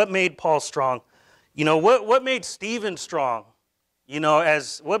 You know, what made Paul strong? You know, what made Stephen strong? You know,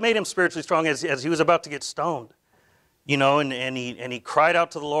 what made him spiritually strong as he was about to get stoned? You know, and he cried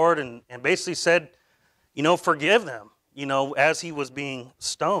out to the Lord and basically said, you know, forgive them, you know, as he was being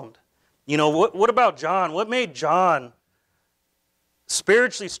stoned. You know, what about John? What made John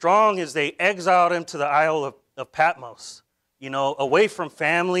spiritually strong is they exiled him to the Isle of Patmos, you know, away from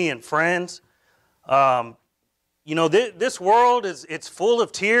family and friends. You know, this world it's full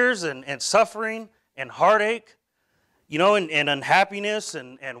of tears and suffering and heartache, you know, and unhappiness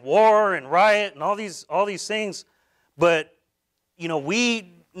and war and riot and all these things. But, you know,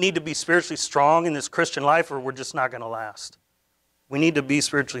 we need to be spiritually strong in this Christian life or we're just not going to last. We need to be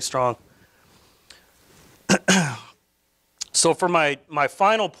spiritually strong. So for my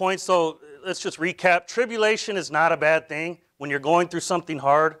final point, so let's just recap. Tribulation is not a bad thing. When you're going through something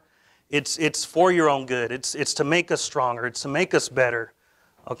hard, it's for your own good. It's to make us stronger. It's to make us better.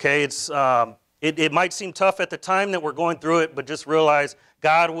 Okay, it might seem tough at the time that we're going through it, but just realize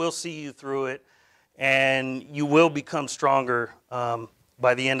God will see you through it, and you will become stronger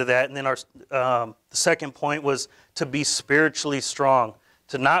by the end of that. And then the second point was to be spiritually strong,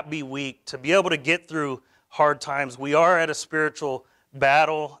 to not be weak, to be able to get through hard times. We are at a spiritual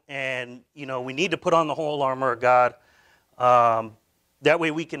battle, and you know we need to put on the whole armor of God. That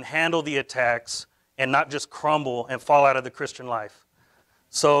way we can handle the attacks and not just crumble and fall out of the Christian life.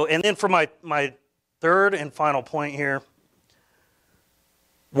 So, and then for my third and final point here,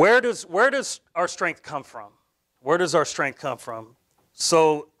 where does our strength come from? Where does our strength come from?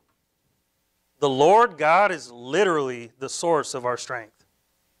 So, the Lord God is literally the source of our strength.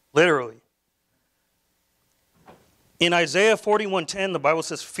 Literally. In Isaiah 41:10, the Bible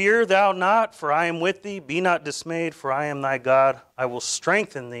says, "Fear thou not, for I am with thee. Be not dismayed, for I am thy God. I will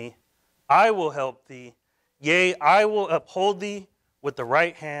strengthen thee. I will help thee. Yea, I will uphold thee with the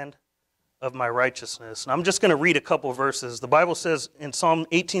right hand of my righteousness." And I'm just going to read a couple verses. The Bible says in Psalm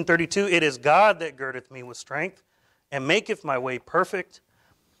 18:32, "It is God that girdeth me with strength, and maketh my way perfect."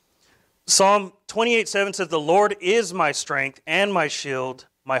 Psalm 28:7 says, "The Lord is my strength and my shield.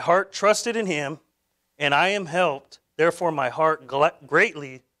 My heart trusted in him, and I am helped. Therefore my heart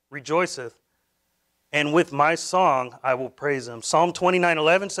greatly rejoiceth, and with my song I will praise him." Psalm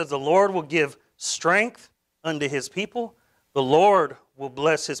 29:11 says, "The Lord will give strength unto his people. The Lord will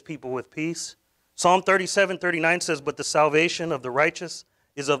bless his people with peace." Psalm 37:39 says, "But the salvation of the righteous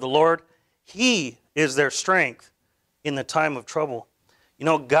is of the Lord. He is their strength in the time of trouble. You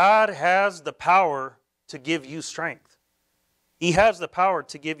know, God has the power to give you strength. He has the power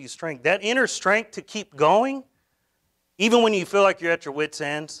to give you strength. That inner strength to keep going, even when you feel like you're at your wits'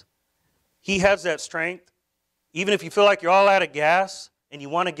 ends, He has that strength. Even if you feel like you're all out of gas and you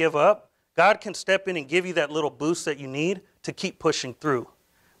want to give up, God can step in and give you that little boost that you need to keep pushing through.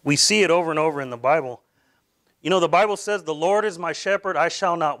 We see it over and over in the Bible. You know, the Bible says, the Lord is my shepherd, I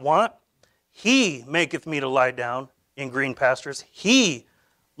shall not want. He maketh me to lie down in green pastures. He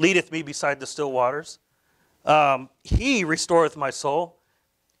leadeth me beside the still waters. He restoreth my soul.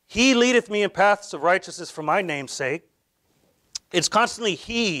 He leadeth me in paths of righteousness for my name's sake. It's constantly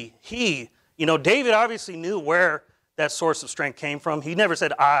He. You know, David obviously knew where that source of strength came from. He never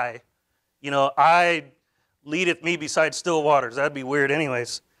said I. You know, I leadeth me beside still waters. That'd be weird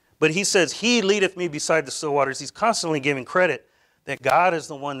anyways. But he says, He leadeth me beside the still waters. He's constantly giving credit that God is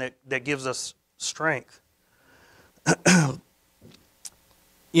the one that gives us strength.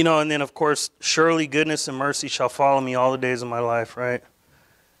 You know, and then of course, surely goodness and mercy shall follow me all the days of my life, right?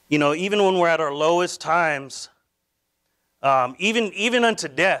 You know, even when we're at our lowest times, even unto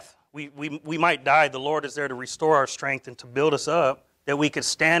death, we might die. The Lord is there to restore our strength and to build us up that we could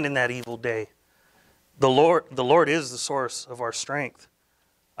stand in that evil day. The Lord is the source of our strength.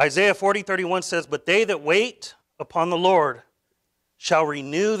 Isaiah 40:31 says, but they that wait upon the Lord shall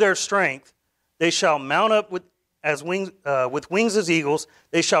renew their strength. They shall mount up with wings as eagles.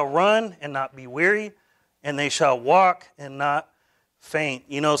 They shall run and not be weary, and they shall walk and not faint.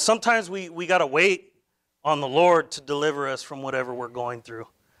 You know, sometimes we got to wait on the Lord to deliver us from whatever we're going through.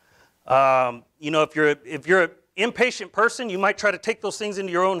 You know, if you're an impatient person, you might try to take those things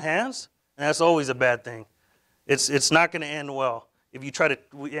into your own hands, and that's always a bad thing. It's not going to end well. If you try to,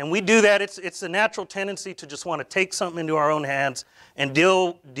 and we do that, it's a natural tendency to just want to take something into our own hands and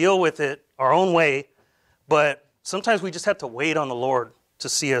deal with it our own way. But sometimes we just have to wait on the Lord to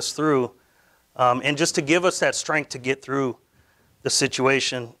see us through, and just to give us that strength to get through the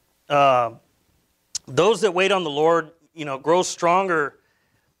situation. Those that wait on the Lord, you know, grow stronger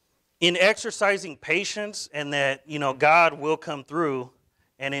in exercising patience, and that, you know, God will come through,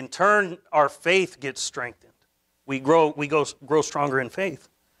 and in turn our faith gets strengthened. We grow stronger in faith.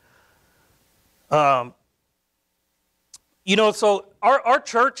 You know, so our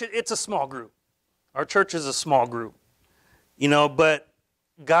church, it's a small group. Our church is a small group. You know, but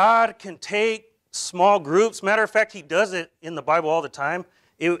God can take small groups. Matter of fact, He does it in the Bible all the time.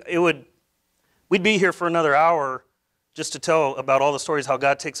 We'd be here for another hour just to tell about all the stories how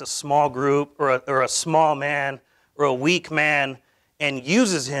God takes a small group or a small man or a weak man and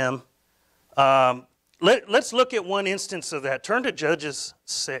uses him. Let's look at one instance of that. Turn to Judges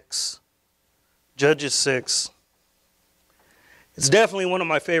 6. Judges 6. It's definitely one of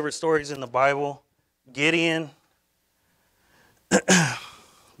my favorite stories in the Bible. Gideon.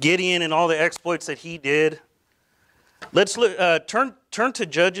 Gideon and all the exploits that he did. Let's look, turn to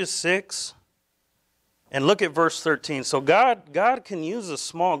Judges 6 and look at verse 13. So God can use a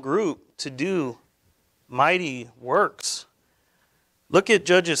small group to do mighty works. Look at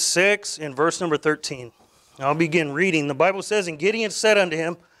Judges 6 in verse number 13. I'll begin reading. The Bible says, and Gideon said unto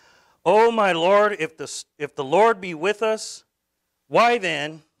him, O my Lord, if the Lord be with us, why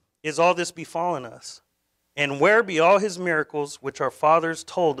then is all this befallen us? And where be all his miracles which our fathers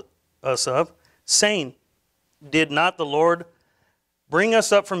told us of, saying, did not the Lord bring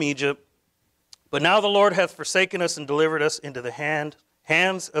us up from Egypt? But now the Lord hath forsaken us and delivered us into the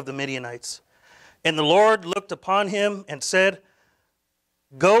hands of the Midianites. And the Lord looked upon him and said,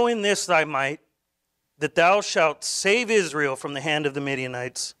 go in this thy might, that thou shalt save Israel from the hand of the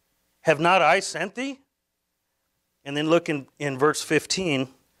Midianites. Have not I sent thee? And then look in verse 15.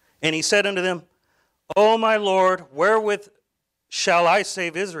 And he said unto them, O my Lord, wherewith shall I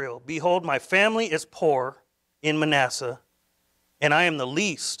save Israel? Behold, my family is poor in Manasseh, and I am the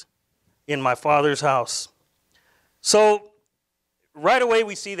least in my father's house. So right away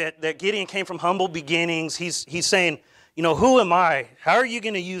we see that Gideon came from humble beginnings. He's saying, you know, who am I? How are you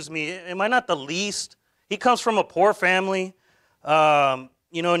going to use me? Am I not the least? He comes from a poor family,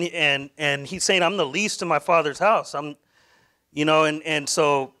 you know, and he's saying, I'm the least in my father's house. And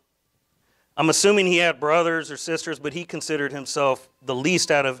so I'm assuming he had brothers or sisters, but he considered himself the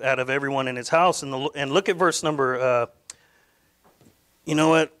least out of everyone in his house. And look at verse number, you know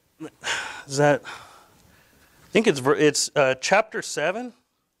what, is that, I think it's chapter 7.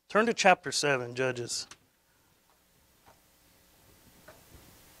 Turn to chapter 7, Judges.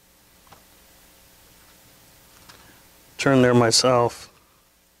 Turn there myself.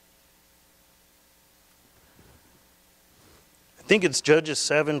 I think it's Judges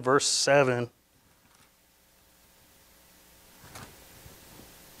 7, verse 7.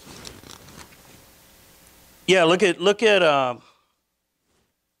 Yeah, look at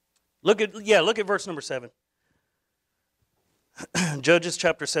verse number 7. Judges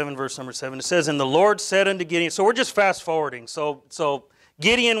chapter 7, verse number 7. It says, and the Lord said unto Gideon, so we're just fast forwarding. So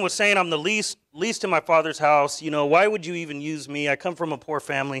Gideon was saying, I'm the least in my father's house. You know, why would you even use me? I come from a poor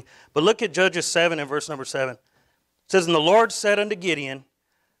family. But look at Judges 7 and verse number 7. It says, and the Lord said unto Gideon,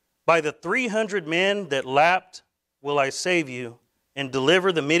 by the 300 men that lapped will I save you, and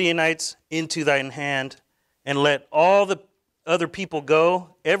deliver the Midianites into thine hand, and let all the other people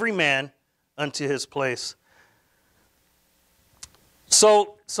go, every man unto his place.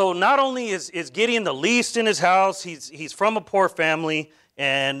 So not only is Gideon the least in his house, he's from a poor family,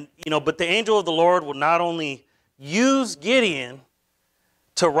 and but the angel of the Lord will not only use Gideon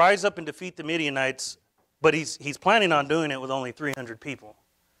to rise up and defeat the Midianites, but he's planning on doing it with only 300 people.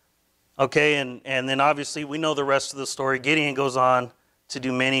 Okay, and then obviously we know the rest of the story. Gideon goes on to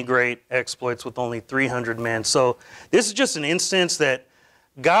do many great exploits with only 300 men. So this is just an instance that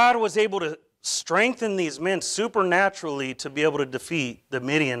God was able to strengthen these men supernaturally to be able to defeat the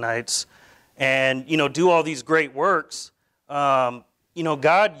Midianites and, do all these great works. God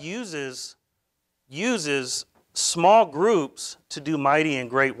uses small groups to do mighty and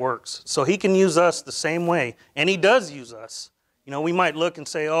great works. So he can use us the same way, and he does use us. We might look and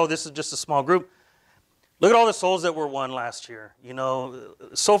say, oh, this is just a small group. Look at all the souls that were won last year.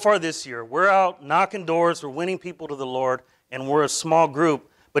 So far this year, we're out knocking doors, we're winning people to the Lord, and we're a small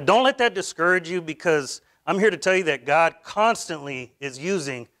group. But don't let that discourage you, because I'm here to tell you that God constantly is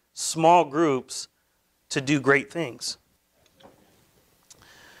using small groups to do great things.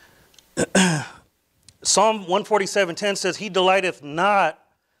 Psalm 147:10 says, he delighteth not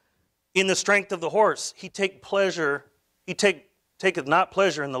in the strength of the horse. He taketh not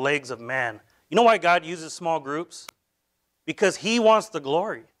pleasure in the legs of man. You know why God uses small groups? Because he wants the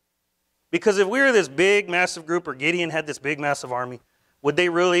glory. Because if we were this big, massive group, or Gideon had this big, massive army, would they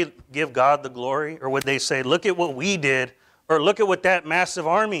really give God the glory? Or would they say, look at what we did, or look at what that massive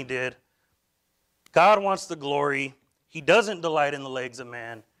army did? God wants the glory. He doesn't delight in the legs of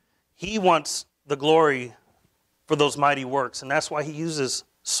man. He wants the glory for those mighty works, and that's why he uses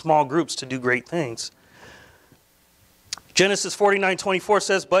small groups to do great things. Genesis 49:24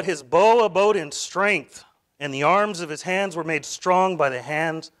 says, but his bow abode in strength, and the arms of his hands were made strong by the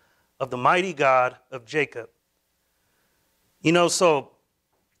hands of the mighty God of Jacob. So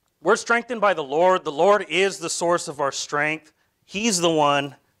we're strengthened by the Lord. The Lord is the source of our strength. He's the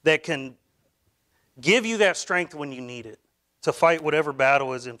one that can give you that strength when you need it to fight whatever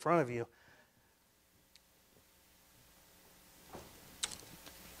battle is in front of you.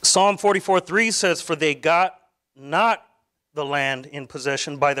 Psalm 44:3 says, for they got not the land in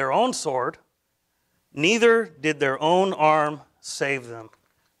possession by their own sword, neither did their own arm save them.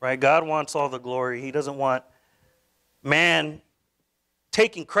 Right? God wants all the glory. He doesn't want man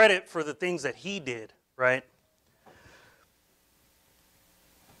taking credit for the things that he did, right?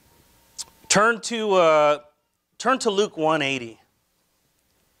 Turn to Luke 180.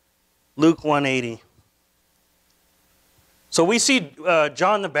 Luke 180. So we see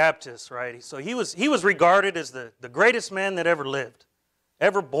John the Baptist, right? So he was regarded as the greatest man that ever lived,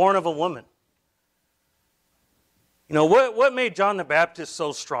 ever born of a woman. What made John the Baptist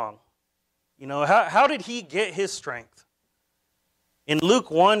so strong? How did he get his strength? In Luke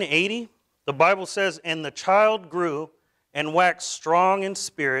 1:80, the Bible says, and the child grew and waxed strong in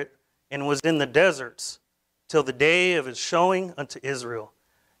spirit, and was in the deserts till the day of his showing unto Israel.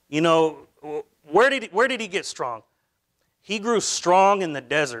 Where did he get strong? He grew strong in the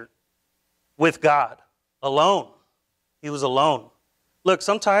desert with God, alone. He was alone. Look,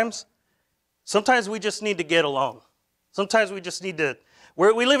 sometimes we just need to get alone. Sometimes we just need to,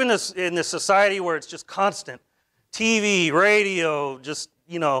 we live in this society where it's just constant. TV, radio, just,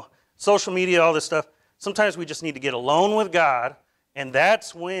 social media, all this stuff. Sometimes we just need to get alone with God, and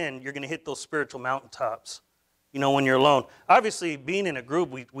that's when you're going to hit those spiritual mountaintops, when you're alone. Obviously, being in a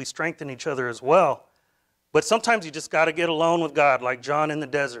group, we strengthen each other as well. But sometimes you just got to get alone with God, like John in the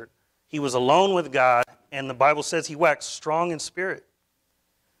desert. He was alone with God, and the Bible says he waxed strong in spirit.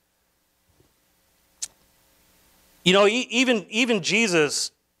 Even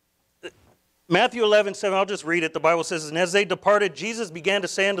Jesus, Matthew 11:7, I'll just read it. The Bible says, and as they departed, Jesus began to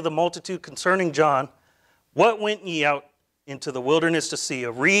say unto the multitude concerning John, what went ye out into the wilderness to see?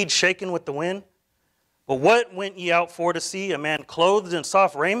 A reed shaken with the wind? But what went ye out for to see? A man clothed in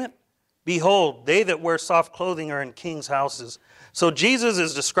soft raiment? Behold, they that wear soft clothing are in kings' houses. So Jesus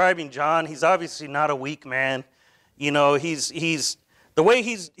is describing John. He's obviously not a weak man. He's the way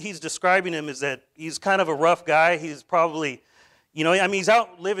he's describing him is that he's kind of a rough guy. He's probably, he's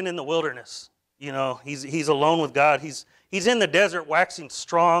out living in the wilderness. You know, he's alone with God. He's in the desert waxing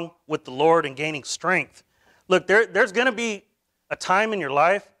strong with the Lord and gaining strength. Look, there's going to be a time in your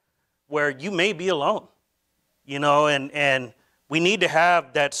life where you may be alone, you know, and we need to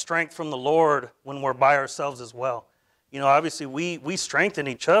have that strength from the Lord when we're by ourselves as well. You know, obviously we strengthen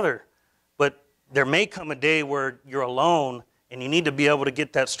each other, but there may come a day where you're alone and you need to be able to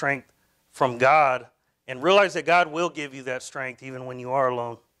get that strength from God and realize that God will give you that strength even when you are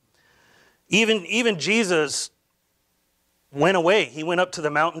alone. Even Jesus went away. He went up to the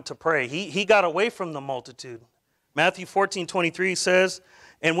mountain to pray. He got away from the multitude. Matthew 14:23 says,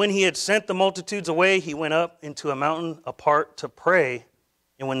 "And when he had sent the multitudes away, he went up into a mountain apart to pray.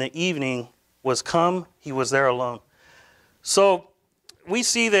 And when the evening was come, he was there alone." So we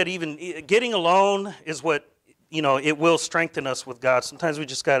see that even getting alone is what, you know, it will strengthen us with God. Sometimes we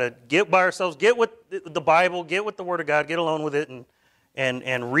just got to get by ourselves, get with the Bible, get with the Word of God, get alone with it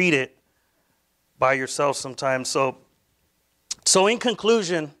and read it by yourself sometimes. So in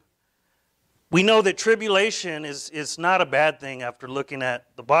conclusion, we know that tribulation is not a bad thing after looking at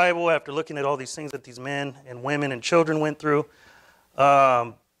the Bible, after looking at all these things that these men and women and children went through.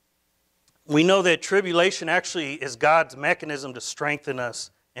 We know that tribulation actually is God's mechanism to strengthen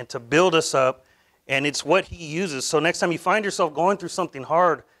us and to build us up, and it's what he uses. So next time you find yourself going through something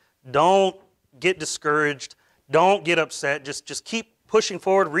hard, don't get discouraged, don't get upset, just keep pushing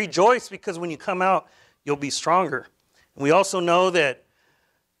forward, rejoice, because when you come out, you'll be stronger. And we also know that,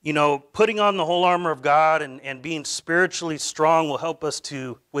 you know, putting on the whole armor of God and being spiritually strong will help us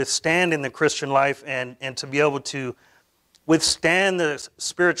to withstand in the Christian life and to be able to withstand the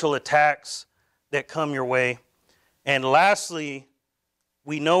spiritual attacks that come your way. And lastly,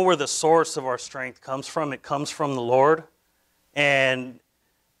 we know where the source of our strength comes from. It comes from the Lord. And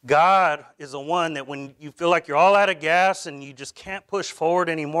God is the one that when you feel like you're all out of gas and you just can't push forward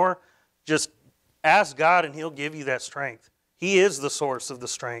anymore, just ask God and he'll give you that strength. He is the source of the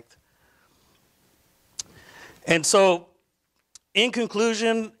strength. And so, in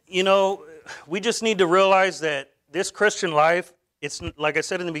conclusion, you know, we just need to realize that this Christian life, it's like I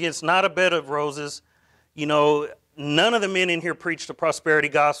said in the beginning, it's not a bed of roses. You know, none of the men in here preached a prosperity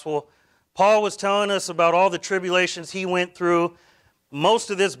gospel. Paul was telling us about all the tribulations he went through. Most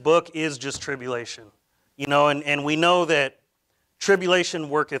of this book is just tribulation. You know, and we know that tribulation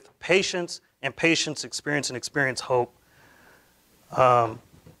worketh patience, and patience experience, and experience hope. So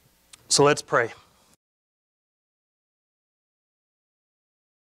let's pray.